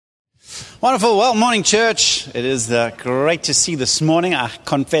Wonderful. Well, morning, church. It is great to see this morning. I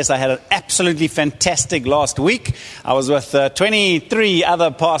confess I had an absolutely fantastic last week. I was with 23 other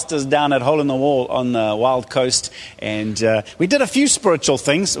pastors down at Hole in the Wall on the Wild Coast, and we did a few spiritual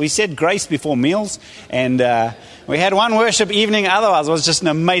things. We said grace before meals, and we had one worship evening. Otherwise, it was just an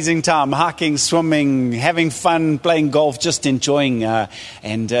amazing time, hiking, swimming, having fun, playing golf, just enjoying.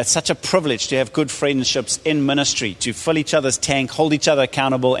 And it's such a privilege to have good friendships in ministry, to fill each other's tank, hold each other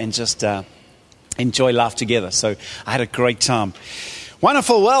accountable, and just enjoy life together. So I had a great time.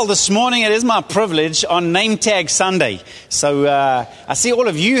 Wonderful. Well, this morning it is my privilege on Name Tag Sunday. So I see all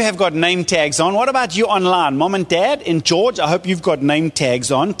of you have got name tags on. What about you online? Mom and Dad in George, I hope you've got name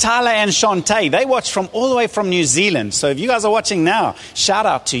tags on. Tyler and Shantae, they watch from all the way from New Zealand. So if you guys are watching now, shout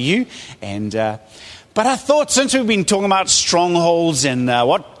out to you. And but I thought, since we've been talking about strongholds and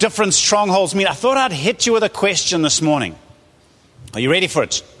what different strongholds mean, I thought I'd hit you with a question this morning. Are you ready for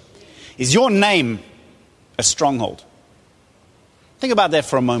it? Is your name a stronghold? Think about that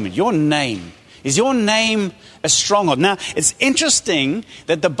for a moment. Your name. Is your name a stronghold? Now, it's interesting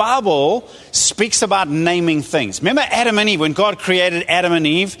that the Bible speaks about naming things. Remember Adam and Eve, when God created Adam and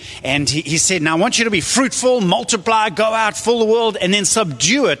Eve, and he said, now I want you to be fruitful, multiply, go out, fill the world, and then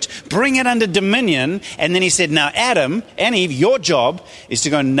subdue it, bring it under dominion. And then he said, now Adam and Eve, your job is to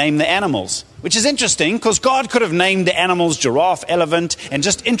go and name the animals. Which is interesting, because God could have named the animals giraffe, elephant, and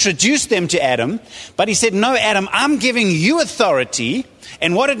just introduced them to Adam. But he said, no, Adam, I'm giving you authority.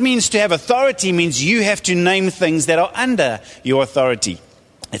 And what it means to have authority means you have to name things that are under your authority.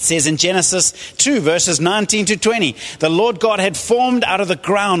 It says in Genesis 2, verses 19 to 20, the Lord God had formed out of the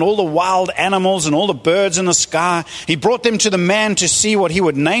ground all the wild animals and all the birds in the sky. He brought them to the man to see what he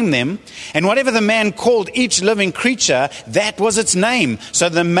would name them. And whatever the man called each living creature, that was its name. So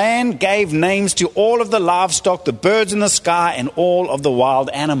the man gave names to all of the livestock, the birds in the sky, and all of the wild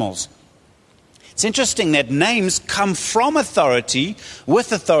animals. It's interesting that names come from authority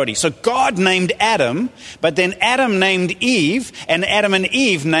with authority. So God named Adam, but then Adam named Eve, and Adam and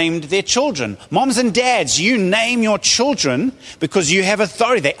Eve named their children. Moms and dads, you name your children because you have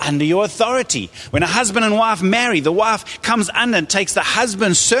authority. They're under your authority. When a husband and wife marry, the wife comes under and takes the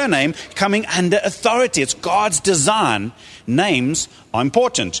husband's surname, coming under authority. It's God's design. Names are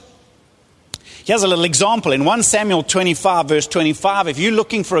important. Here's a little example. In 1 Samuel 25, verse 25, if you're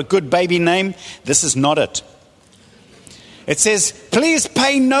looking for a good baby name, this is not it. It says, please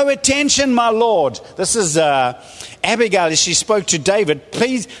pay no attention, my Lord. This is Abigail as she spoke to David.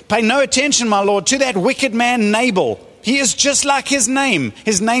 Please pay no attention, my Lord, to that wicked man Nabal. He is just like his name.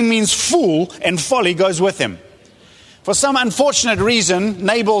 His name means fool, and folly goes with him. For some unfortunate reason,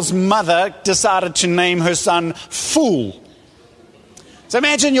 Nabal's mother decided to name her son Fool. So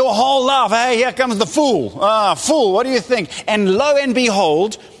imagine your whole life, hey, here comes the fool. Fool, what do you think? And lo and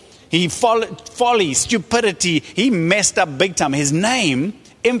behold, he folly, stupidity, he messed up big time. His name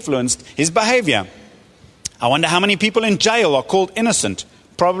influenced his behavior. I wonder how many people in jail are called innocent.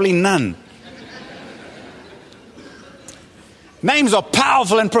 Probably none. Names are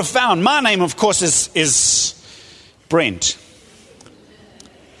powerful and profound. My name, of course, is Brent.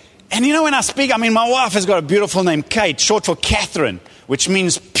 And you know, when I speak, my wife has got a beautiful name, Kate, short for Catherine, which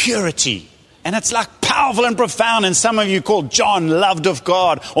means purity. And it's like powerful and profound. And some of you call John, loved of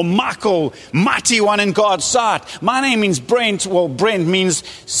God, or Michael, mighty one in God's sight. My name means Brent. Well, Brent means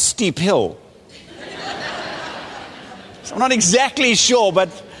steep hill. So I'm not exactly sure, but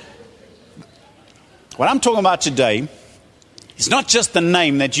what I'm talking about today is not just the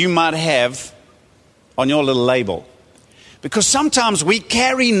name that you might have on your little label. Because sometimes we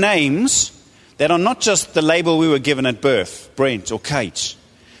carry names that are not just the label we were given at birth, Brent or Kate.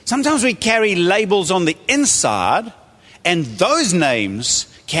 Sometimes we carry labels on the inside, and those names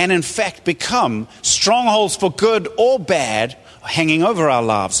can in fact become strongholds for good or bad hanging over our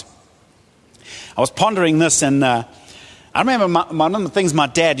lives. I was pondering this, and I remember one of the things my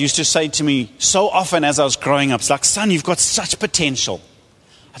dad used to say to me so often as I was growing up. It's like, son, you've got such potential.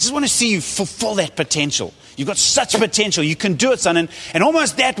 I just want to see you fulfill that potential. You've got such potential. You can do it, son. And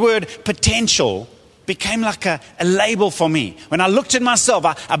almost that word potential became like a label for me. When I looked at myself,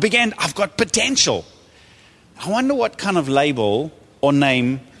 I've got potential. I wonder what kind of label or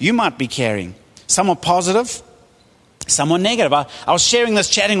name you might be carrying. Some are positive, some are negative. I was sharing this,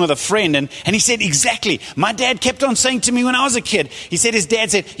 chatting with a friend, and he said, exactly. My dad kept on saying to me when I was a kid, he said, his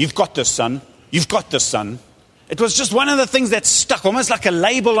dad said, you've got this, son. You've got this, son. It was just one of the things that stuck, almost like a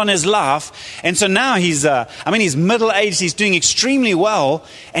label on his life. And so now he's middle-aged, he's doing extremely well.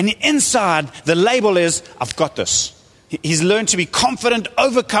 And inside, the label is, I've got this. He's learned to be confident,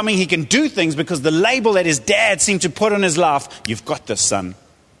 overcoming. He can do things because the label that his dad seemed to put on his life, you've got this, son.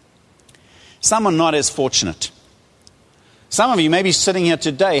 Some are not as fortunate. Some of you maybe sitting here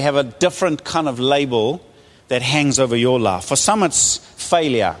today have a different kind of label that hangs over your life. For some it's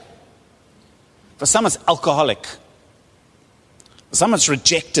failure. For some it's alcoholic. For some it's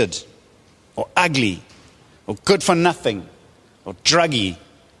rejected, or ugly, or good for nothing, or druggy,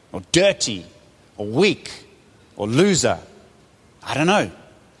 or dirty, or weak, or loser. I don't know.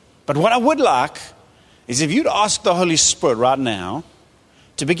 But what I would like is if you'd ask the Holy Spirit right now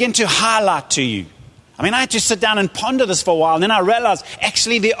to begin to highlight to you. I mean, I had to sit down and ponder this for a while, and then I realized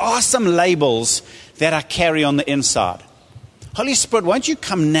actually there are some labels that I carry on the inside. Holy Spirit, won't you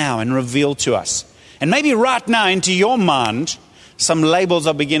come now and reveal to us? And maybe right now into your mind, some labels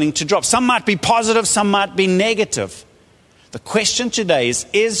are beginning to drop. Some might be positive, some might be negative. The question today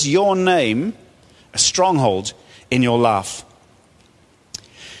is your name a stronghold in your life?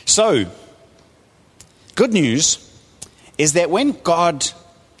 So, good news is that when God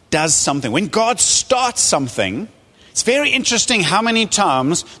does something, when God starts something, it's very interesting how many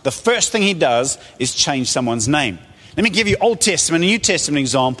times the first thing he does is change someone's name. Let me give you Old Testament and New Testament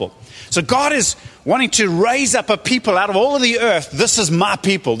example. So God is wanting to raise up a people out of all of the earth. This is my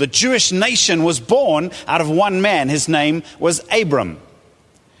people. The Jewish nation was born out of one man. His name was Abram.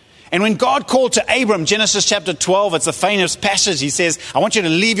 And when God called to Abram, Genesis chapter 12, it's a famous passage. He says, I want you to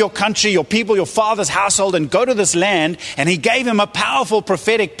leave your country, your people, your father's household, and go to this land. And he gave him a powerful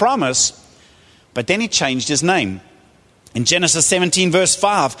prophetic promise. But then he changed his name. In Genesis 17, verse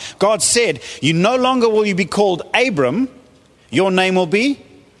 5, God said, you no longer will you be called Abram. Your name will be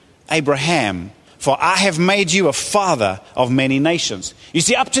Abraham. For I have made you a father of many nations. You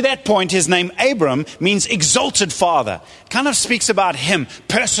see, up to that point, his name Abram means exalted father. Kind of speaks about him,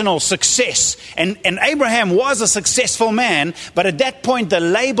 personal success. And Abraham was a successful man, but at that point, the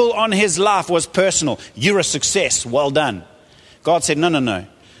label on his life was personal. You're a success, well done. God said, no.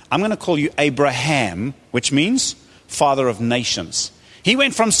 I'm going to call you Abraham, which means father of nations. He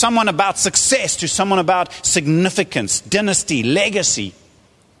went from someone about success to someone about significance, dynasty, legacy.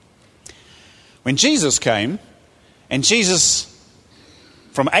 When Jesus came, and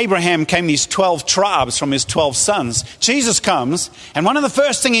from Abraham came these 12 tribes from his 12 sons. Jesus comes, and one of the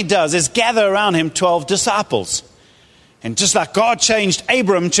first things he does is gather around him 12 disciples. And just like God changed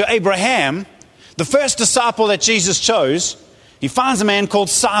Abram to Abraham, the first disciple that Jesus chose, he finds a man called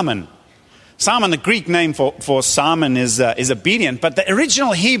Simon. Simon, the Greek name for Simon is obedient, but the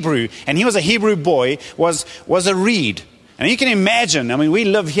original Hebrew, and he was a Hebrew boy, was a reed. And you can imagine, I mean, we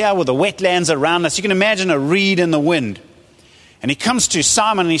live here with the wetlands around us. You can imagine a reed in the wind. And he comes to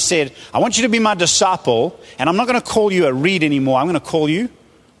Simon and he said, I want you to be my disciple, and I'm not going to call you a reed anymore. I'm going to call you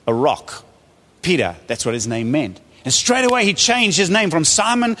a rock. Peter, that's what his name meant. And straight away he changed his name from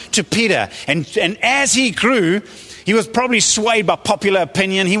Simon to Peter. And as he grew, he was probably swayed by popular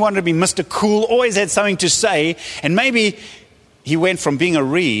opinion. He wanted to be Mr. Cool, always had something to say. And maybe he went from being a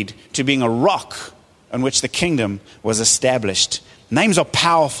reed to being a rock on which the kingdom was established. Names are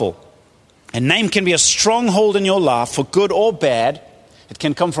powerful. A name can be a stronghold in your life for good or bad. It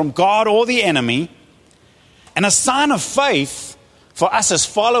can come from God or the enemy. And a sign of faith for us as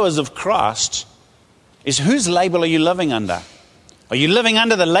followers of Christ is, whose label are you living under? Are you living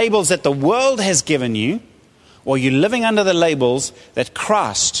under the labels that the world has given you? Or are you living under the labels that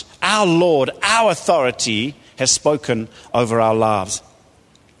Christ, our Lord, our authority, has spoken over our lives?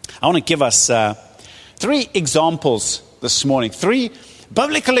 I want to give us 3 examples this morning. 3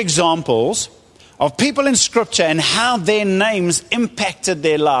 biblical examples of people in Scripture and how their names impacted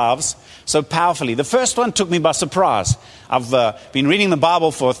their lives so powerfully. The first one took me by surprise. I've been reading the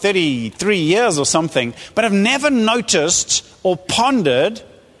Bible for 33 years or something, but I've never noticed or pondered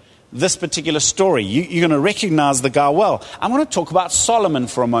this particular story. You're going to recognize the guy well. I want to talk about Solomon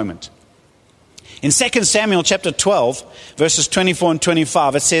for a moment. In 2 Samuel chapter 12, verses 24 and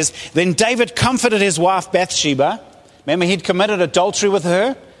 25, it says, Then David comforted his wife Bathsheba. Remember, he'd committed adultery with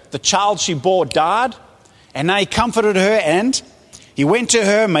her. The child she bore died. And now he comforted her, and he went to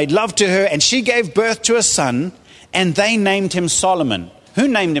her, made love to her, and she gave birth to a son, and they named him Solomon. Who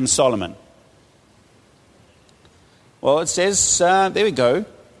named him Solomon? Well, it says, there we go.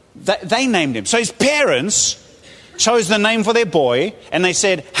 They named him. So his parents chose the name for their boy, and they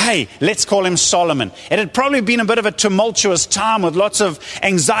said, hey, let's call him Solomon. It had probably been a bit of a tumultuous time with lots of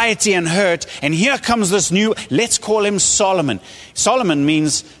anxiety and hurt, and here comes this new, let's call him Solomon. Solomon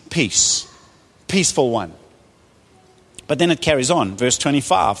means peace, peaceful one. But then it carries on, verse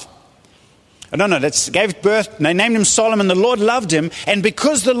 25. Gave birth, they named him Solomon. The Lord loved him, and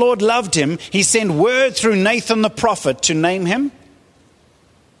because the Lord loved him, he sent word through Nathan the prophet to name him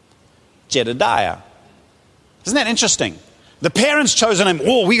Jedediah. Isn't that interesting? The parents chose a name.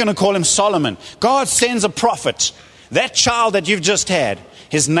 Oh, we're going to call him Solomon. God sends a prophet. That child that you've just had,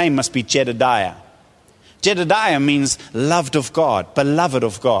 his name must be Jedediah. Jedediah means loved of God, beloved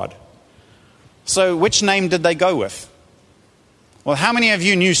of God. So which name did they go with? Well, how many of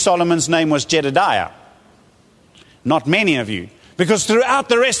you knew Solomon's name was Jedediah? Not many of you. Because throughout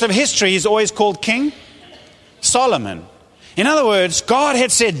the rest of history, he's always called King Solomon. In other words, God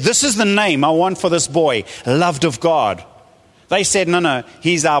had said, this is the name I want for this boy, loved of God. They said, no,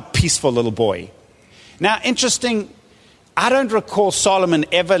 he's our peaceful little boy. Now, interesting, I don't recall Solomon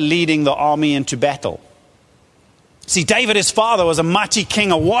ever leading the army into battle. See, David, his father, was a mighty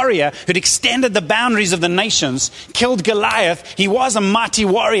king, a warrior who'd extended the boundaries of the nations, killed Goliath. He was a mighty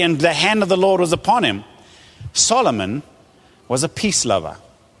warrior, and the hand of the Lord was upon him. Solomon was a peace lover.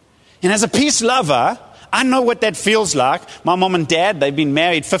 And as a peace lover, I know what that feels like. My mom and dad, they've been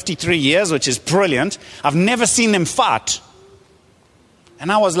married 53 years, which is brilliant. I've never seen them fight.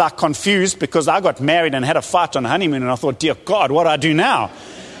 And I was like confused because I got married and had a fight on honeymoon, and I thought, dear God, what do I do now?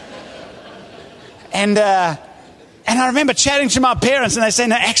 And I remember chatting to my parents, and they said,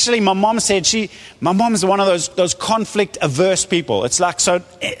 no, actually, my mom said my mom's one of those conflict averse people. It's like, so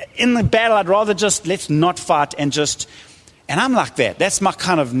in the battle, I'd rather just, let's not fight and I'm like that. That's my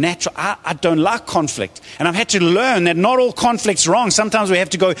kind of natural, I don't like conflict. And I've had to learn that not all conflict's wrong. Sometimes we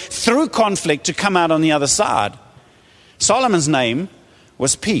have to go through conflict to come out on the other side. Solomon's name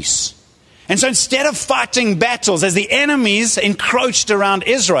was peace. And so instead of fighting battles as the enemies encroached around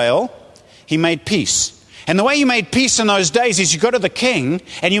Israel, he made peace. And the way you made peace in those days is you go to the king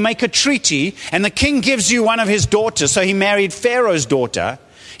and you make a treaty, and the king gives you one of his daughters. So he married Pharaoh's daughter.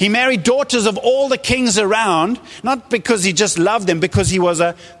 He married daughters of all the kings around, not because he just loved them, because he was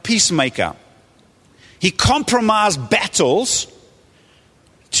a peacemaker. He compromised battles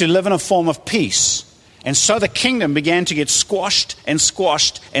to live in a form of peace. And so the kingdom began to get squashed and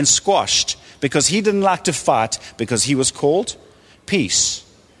squashed and squashed because he didn't like to fight, because he was called peace.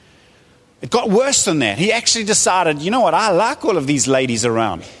 It got worse than that. He actually decided, you know what, I like all of these ladies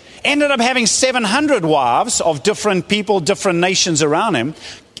around. Ended up having 700 wives of different people, different nations around him.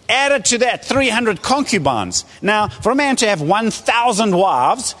 Added to that 300 concubines. Now, for a man to have 1,000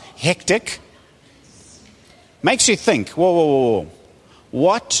 wives, hectic, makes you think, whoa.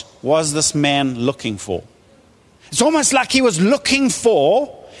 What was this man looking for? It's almost like he was looking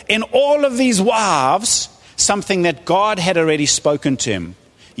for, in all of these wives, something that God had already spoken to him.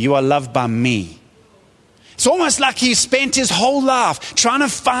 You are loved by me. It's almost like he spent his whole life trying to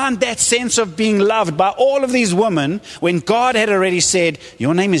find that sense of being loved by all of these women when God had already said,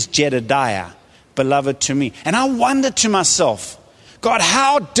 your name is Jedediah, beloved to me. And I wondered to myself, God,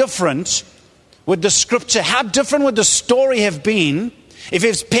 how different would the scripture, how different would the story have been if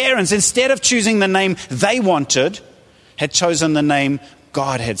his parents, instead of choosing the name they wanted, had chosen the name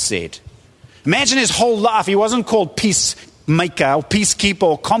God had said? Imagine his whole life, he wasn't called peacemaker or peacekeeper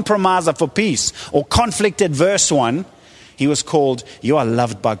or compromiser for peace or conflict adverse one. He was called, you are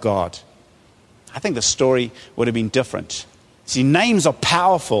loved by God. I think the story would have been different. See, names are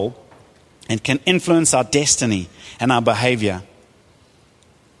powerful and can influence our destiny and our behavior.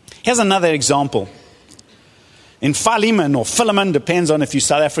 Here's another example. In Philemon, or Philemon, depends on if you're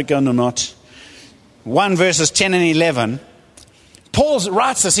South African or not, 1 verses 10 and 11, Paul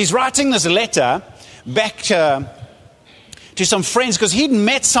writes this. He's writing this letter back to some friends because he'd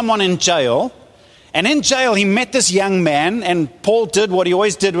met someone in jail. And in jail, he met this young man, and Paul did what he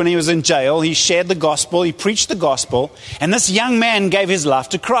always did when he was in jail. He shared the gospel, he preached the gospel, and this young man gave his life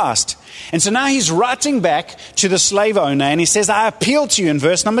to Christ. And so now he's writing back to the slave owner, and he says, I appeal to you in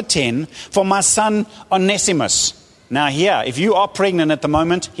verse number 10 for my son Onesimus. Now here, if you are pregnant at the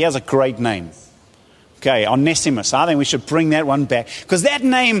moment, he has a great name. Okay, Onesimus. I think we should bring that one back. Because that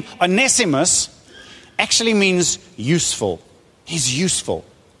name, Onesimus, actually means useful. He's useful.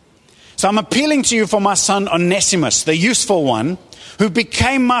 So I'm appealing to you for my son Onesimus, the useful one, who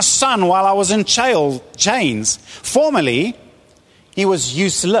became my son while I was in chains. Formerly, he was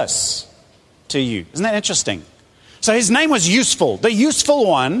useless to you. Isn't that interesting? So his name was useful. The useful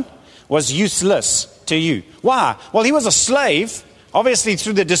one was useless to you. Why? Well, he was a slave. Obviously,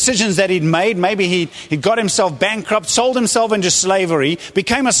 through the decisions that he'd made, maybe he got himself bankrupt, sold himself into slavery,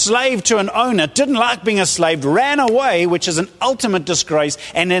 became a slave to an owner, didn't like being a slave, ran away, which is an ultimate disgrace,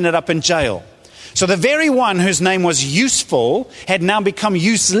 and ended up in jail. So the very one whose name was useful had now become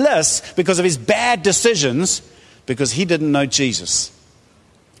useless because of his bad decisions, because he didn't know Jesus.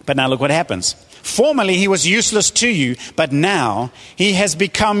 But now look what happens. Formerly he was useless to you, but now he has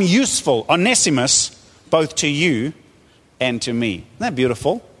become useful, Onesimus, both to you and to me. Isn't that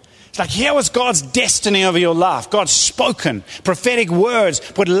beautiful? It's like, here was God's destiny over your life. God's spoken prophetic words,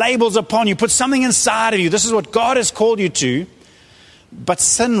 put labels upon you, put something inside of you. This is what God has called you to. But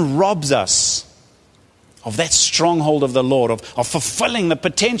sin robs us of that stronghold of the Lord, of fulfilling the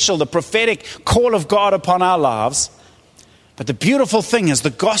potential, the prophetic call of God upon our lives. But the beautiful thing is the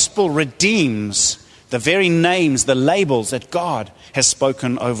gospel redeems the very names, the labels that God has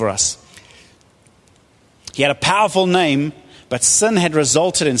spoken over us. He had a powerful name, but sin had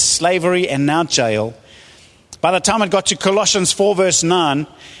resulted in slavery and now jail. By the time it got to Colossians 4 verse 9,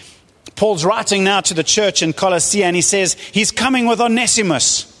 Paul's writing now to the church in Colossae, and he says, he's coming with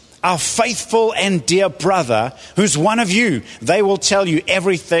Onesimus, our faithful and dear brother, who's one of you. They will tell you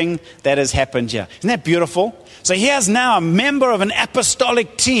everything that has happened here. Isn't that beautiful? So here's now a member of an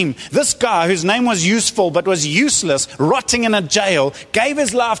apostolic team. This guy whose name was useful but was useless, rotting in a jail, gave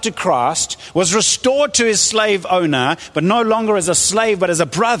his life to Christ, was restored to his slave owner, but no longer as a slave but as a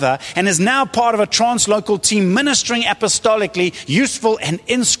brother, and is now part of a translocal team ministering apostolically, useful and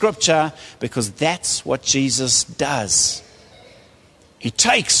in Scripture, because that's what Jesus does. He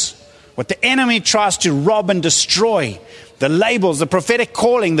takes what the enemy tries to rob and destroy, the labels, the prophetic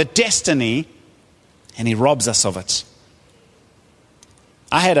calling, the destiny, and he robs us of it.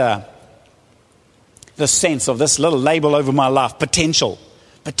 I had the sense of this little label over my life, potential.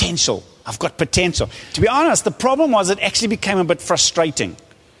 Potential. I've got potential. To be honest, the problem was it actually became a bit frustrating.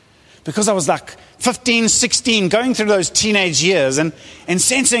 Because I was like 15, 16, going through those teenage years and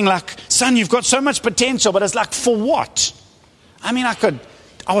sensing like, son, you've got so much potential, but it's like, for what? I mean,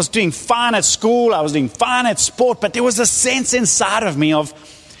 I was doing fine at school, I was doing fine at sport, but there was a sense inside of me of,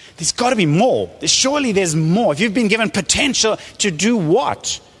 there's got to be more. Surely there's more. If you've been given potential, to do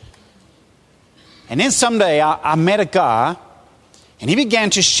what? And then someday I met a guy, and he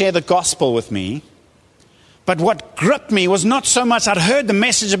began to share the gospel with me. But what gripped me was not so much I'd heard the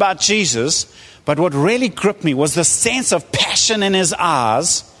message about Jesus, but what really gripped me was the sense of passion in his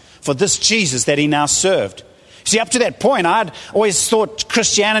eyes for this Jesus that he now served. See, up to that point, I'd always thought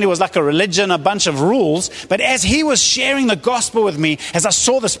Christianity was like a religion, a bunch of rules. But as he was sharing the gospel with me, as I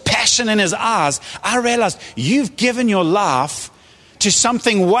saw this passion in his eyes, I realized you've given your life to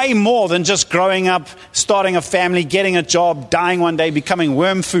something way more than just growing up, starting a family, getting a job, dying one day, becoming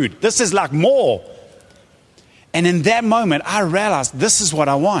worm food. This is like more. And in that moment, I realized this is what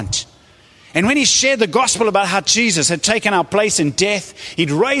I want. And when he shared the gospel about how Jesus had taken our place in death,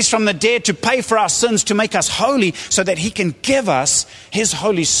 he'd raised from the dead to pay for our sins, to make us holy, so that he can give us his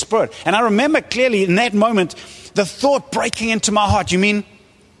Holy Spirit. And I remember clearly in that moment, the thought breaking into my heart, you mean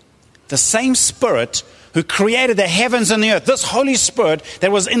the same Spirit who created the heavens and the earth, this Holy Spirit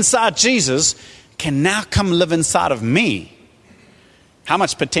that was inside Jesus, can now come live inside of me? How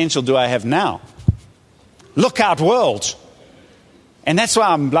much potential do I have now? Look out, world. And that's why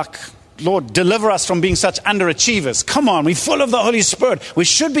I'm like, Lord, deliver us from being such underachievers. Come on, we're full of the Holy Spirit. We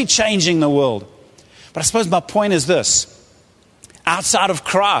should be changing the world. But I suppose my point is this. Outside of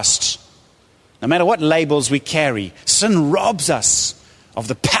Christ, no matter what labels we carry, sin robs us of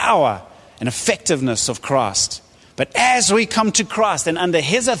the power and effectiveness of Christ. But as we come to Christ and under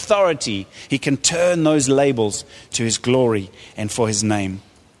his authority, he can turn those labels to his glory and for his name.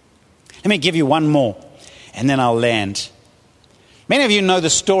 Let me give you one more, and then I'll land. Many of you know the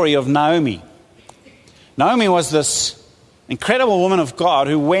story of Naomi. Naomi was this incredible woman of God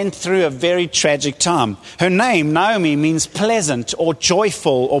who went through a very tragic time. Her name, Naomi, means pleasant or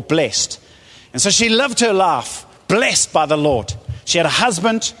joyful or blessed. And so she lived her life blessed by the Lord. She had a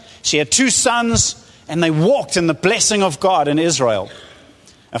husband, she had 2 sons, and they walked in the blessing of God in Israel.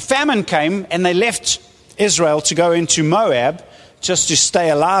 A famine came and they left Israel to go into Moab just to stay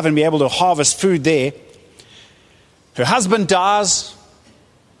alive and be able to harvest food there. Her husband dies.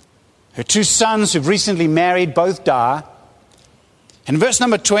 Her 2 sons who've recently married both die. And verse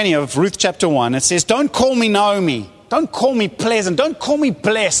number 20 of Ruth chapter 1, it says, don't call me Naomi. Don't call me pleasant. Don't call me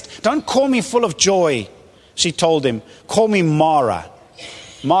blessed. Don't call me full of joy. She told him, call me Mara.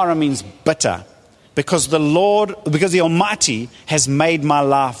 Mara means bitter. Because the Almighty has made my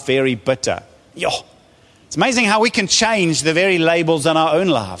life very bitter. It's amazing how we can change the very labels in our own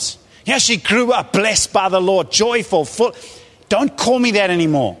lives. Yeah, she grew up blessed by the Lord, joyful, full. Don't call me that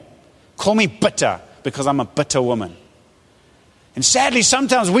anymore. Call me bitter, because I'm a bitter woman. And sadly,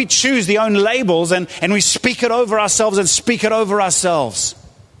 sometimes we choose the own labels and we speak it over ourselves and speak it over ourselves.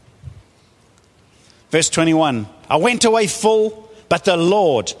 Verse 21, I went away full, but the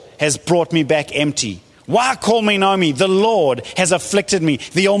Lord has brought me back empty. Why call me Naomi? The Lord has afflicted me.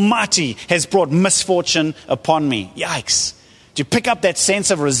 The Almighty has brought misfortune upon me. Yikes. To pick up that sense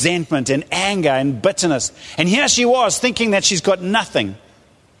of resentment and anger and bitterness. And here she was thinking that she's got nothing.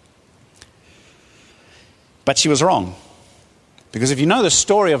 But she was wrong. Because if you know the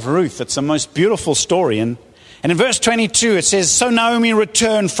story of Ruth, it's the most beautiful story. And in verse 22, it says, so Naomi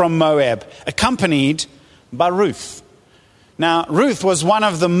returned from Moab, accompanied by Ruth. Now, Ruth was one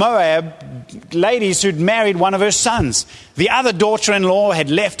of the Moab ladies who'd married one of her sons. The other daughter-in-law had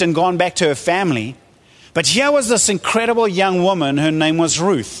left and gone back to her family. But here was this incredible young woman. Her name was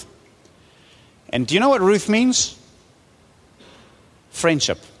Ruth. And do you know what Ruth means?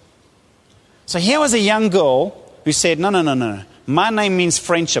 Friendship. So here was a young girl who said, no. My name means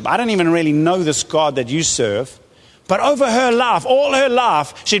friendship. I don't even really know this God that you serve. But over her life, all her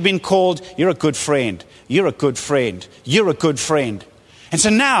life, she'd been called, you're a good friend. You're a good friend. You're a good friend. And so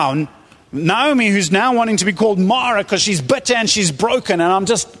now, Naomi, who's now wanting to be called Mara because she's bitter and she's broken and I'm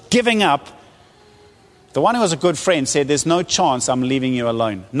just giving up. The one who was a good friend said, there's no chance I'm leaving you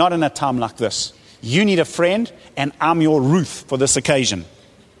alone. Not in a time like this. You need a friend and I'm your Ruth for this occasion.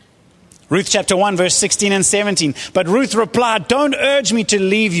 Ruth chapter 1, verse 16 and 17. But Ruth replied, don't urge me to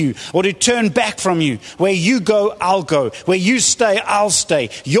leave you or to turn back from you. Where you go, I'll go. Where you stay, I'll stay.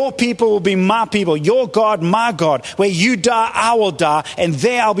 Your people will be my people. Your God, my God. Where you die, I will die. And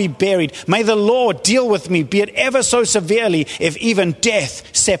there I'll be buried. May the Lord deal with me, be it ever so severely, if even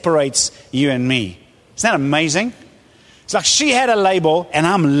death separates you and me. Isn't that amazing? It's like she had a label and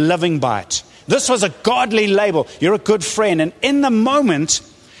I'm living by it. This was a godly label. You're a good friend. And in the moment,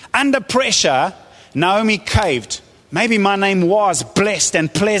 under pressure, Naomi caved. Maybe my name was blessed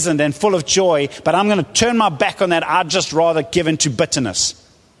and pleasant and full of joy, but I'm going to turn my back on that. I'd just rather give in to bitterness.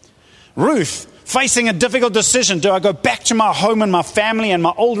 Ruth, facing a difficult decision. Do I go back to my home and my family and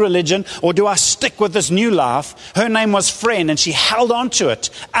my old religion, or do I stick with this new life? Her name was friend, and she held on to it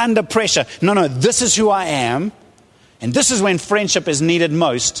under pressure. No, this is who I am, and this is when friendship is needed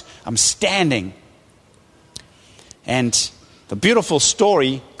most. I'm standing. And the beautiful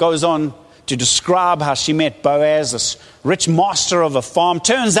story goes on to describe how she met Boaz, this rich master of a farm.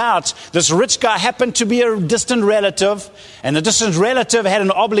 Turns out this rich guy happened to be a distant relative, and the distant relative had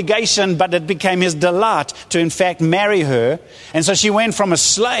an obligation, but it became his delight to in fact marry her. And so she went from a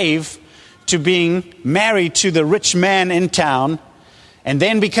slave to being married to the rich man in town, and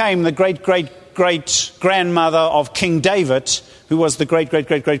then became the great grandmother of King David, who was the great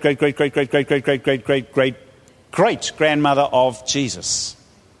grandmother of Jesus.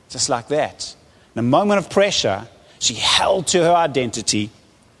 Just like that. In a moment of pressure, she held to her identity,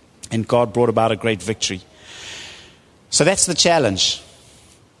 and God brought about a great victory. So that's the challenge.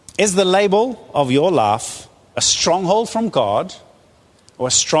 Is the label of your life a stronghold from God or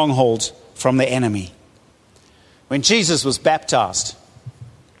a stronghold from the enemy? When Jesus was baptized,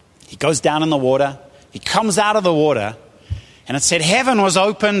 he goes down in the water, he comes out of the water, and it said heaven was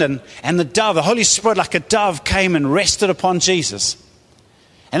opened and the dove, the Holy Spirit like a dove came and rested upon Jesus.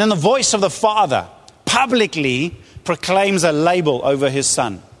 And then the voice of the Father publicly proclaims a label over his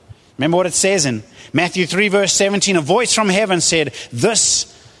Son. Remember what it says in Matthew 3 verse 17, a voice from heaven said,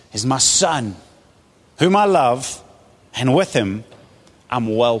 this is my Son, whom I love, and with him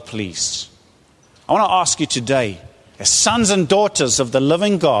I'm well pleased. I want to ask you today, as sons and daughters of the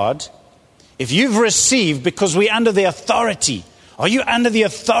living God, if you've received, because we're under the authority, are you under the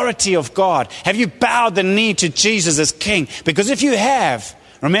authority of God? Have you bowed the knee to Jesus as King? Because if you have,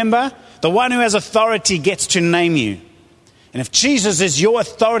 remember, the one who has authority gets to name you. And if Jesus is your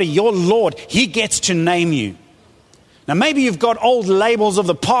authority, your Lord, he gets to name you. Now maybe you've got old labels of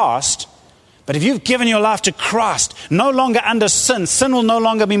the past, but if you've given your life to Christ, no longer under sin, sin will no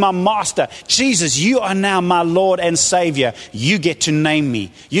longer be my master. Jesus, you are now my Lord and Savior. You get to name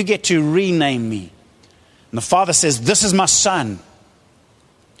me. You get to rename me. And the Father says, this is my Son,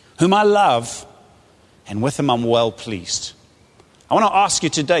 whom I love, and with him I'm well pleased. I want to ask you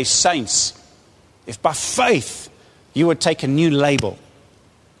today, saints, if by faith you would take a new label.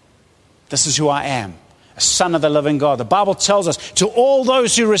 This is who I am, a son of the living God. The Bible tells us, to all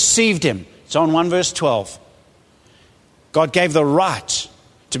those who received him, John 1 verse 12, God gave the right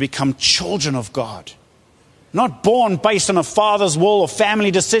to become children of God. Not born based on a father's will or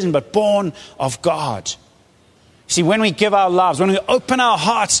family decision, but born of God. See, when we give our lives, when we open our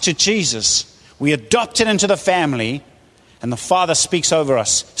hearts to Jesus, we adopt it into the family, and the Father speaks over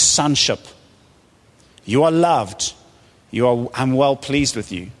us, sonship. You are loved. I'm well pleased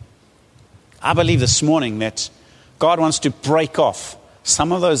with you. I believe this morning that God wants to break off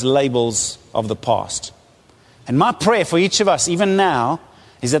some of those labels of the past. And my prayer for each of us, even now,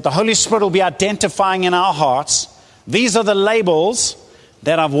 is that the Holy Spirit will be identifying in our hearts, these are the labels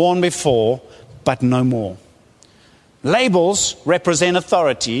that I've worn before, but no more. Labels represent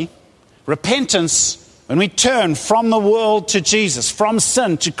authority. Repentance, when we turn from the world to Jesus, from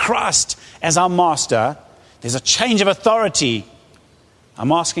sin to Christ as our master, There's a change of authority.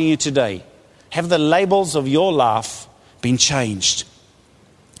 I'm asking you today, have the labels of your life been changed?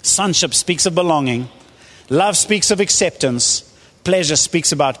 Sonship speaks of belonging. Love speaks of acceptance. Pleasure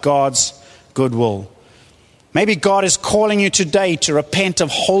speaks about God's goodwill. Maybe God is calling you today to repent of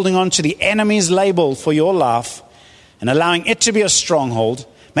holding on to the enemy's label for your life and allowing it to be a stronghold.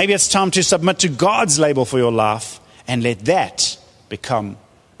 Maybe it's time to submit to God's label for your life and let that become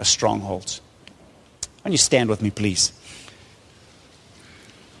a stronghold. Why don't you stand with me, please?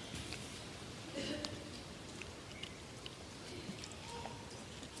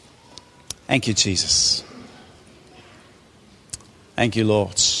 Thank you, Jesus. Thank you,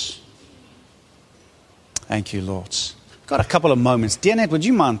 Lord. Thank you, Lord. Got a couple of moments. Dear Ned, would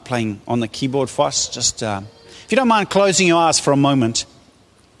you mind playing on the keyboard for us? Just, if you don't mind closing your eyes for a moment.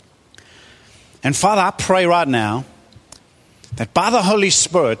 And Father, I pray right now that by the Holy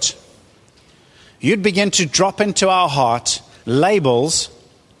Spirit, you'd begin to drop into our heart labels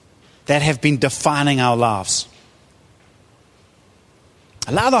that have been defining our lives.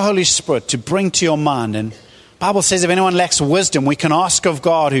 Allow the Holy Spirit to bring to your mind. And the Bible says if anyone lacks wisdom, we can ask of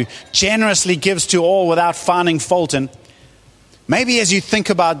God, who generously gives to all without finding fault. And maybe as you think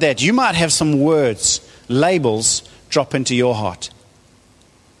about that, you might have some words, labels, drop into your heart.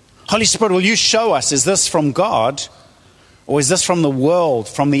 Holy Spirit, will you show us, is this from God or is this from the world,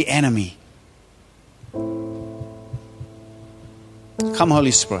 from the enemy? Come,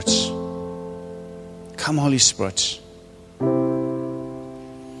 Holy Spirit. Come, Holy Spirit.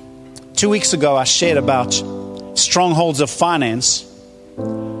 2 weeks ago, I shared about strongholds of finance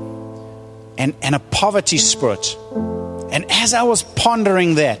and a poverty spirit. And as I was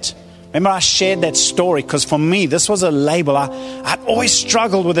pondering that, remember I shared that story because for me, this was a label. I'd always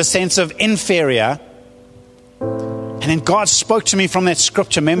struggled with a sense of inferior. And then God spoke to me from that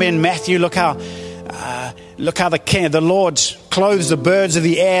scripture. Remember in Matthew, look how the Lord clothes the birds of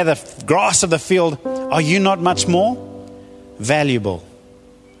the air, the grass of the field. Are you not much more valuable?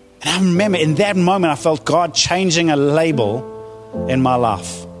 And I remember in that moment, I felt God changing a label in my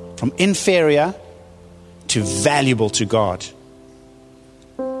life from inferior to valuable to God.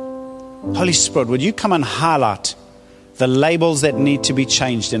 Holy Spirit, would you come and highlight the labels that need to be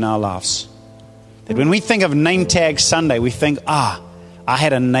changed in our lives? That when we think of Name Tag Sunday, we think, I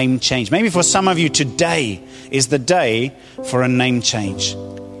had a name change. Maybe for some of you, today is the day for a name change.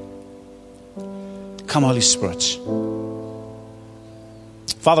 Come, Holy Spirit.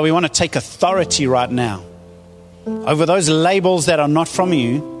 Father, we want to take authority right now over those labels that are not from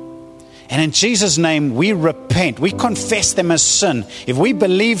you. And in Jesus' name, we repent. We confess them as sin. If we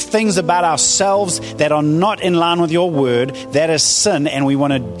believe things about ourselves that are not in line with your word, that is sin. And we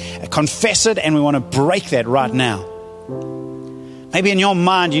want to confess it and we want to break that right now. Maybe in your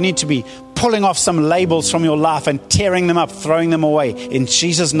mind, you need to be pulling off some labels from your life and tearing them up, throwing them away. In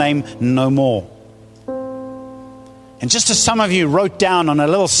Jesus' name, no more. And just as some of you wrote down on a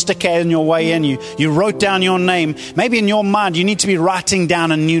little sticker on your way in, you wrote down your name, maybe in your mind you need to be writing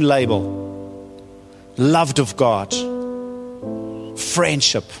down a new label. Loved of God,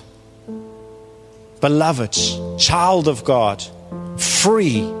 friendship, beloved, child of God,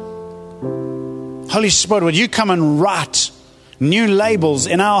 free. Holy Spirit, would you come and write new labels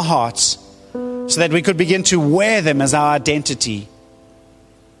in our hearts so that we could begin to wear them as our identity.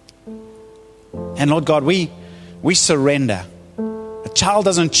 And Lord God, we surrender. A child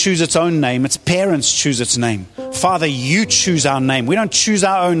doesn't choose its own name. Its parents choose its name. Father, you choose our name. We don't choose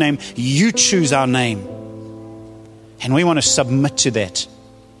our own name. You choose our name. And we want to submit to that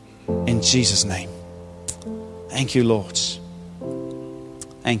in Jesus' name. Thank you, Lord.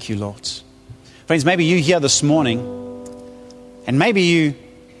 Thank you, Lord. Friends, maybe you're here this morning and maybe you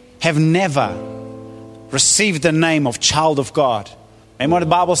have never received the name of child of God. And what the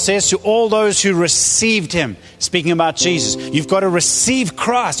Bible says, to all those who received him, speaking about Jesus, you've got to receive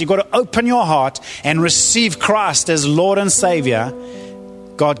Christ. You've got to open your heart and receive Christ as Lord and Savior.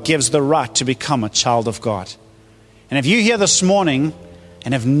 God gives the right to become a child of God. And if you're here this morning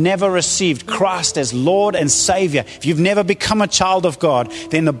and have never received Christ as Lord and Savior, if you've never become a child of God,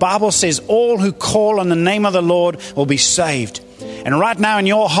 then the Bible says all who call on the name of the Lord will be saved. And right now in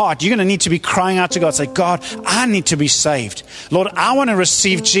your heart, you're going to need to be crying out to God. Say, God, I need to be saved. Lord, I want to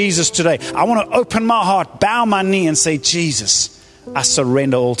receive Jesus today. I want to open my heart, bow my knee and say, Jesus, I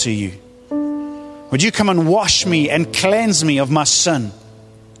surrender all to you. Would you come and wash me and cleanse me of my sin?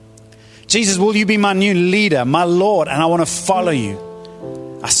 Jesus, will you be my new leader, my Lord, and I want to follow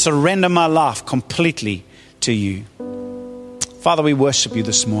you. I surrender my life completely to you. Father, we worship you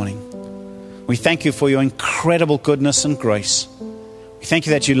this morning. We thank you for your incredible goodness and grace. We thank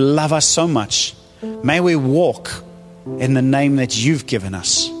you that you love us so much. May we walk in the name that you've given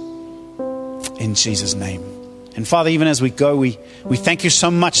us. In Jesus' name. And Father, even as we go, we thank you so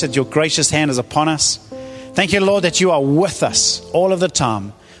much that your gracious hand is upon us. Thank you, Lord, that you are with us all of the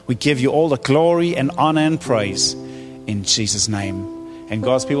time. We give you all the glory and honor and praise in Jesus' name. And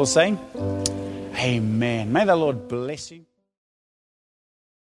God's people say, amen. May the Lord bless you.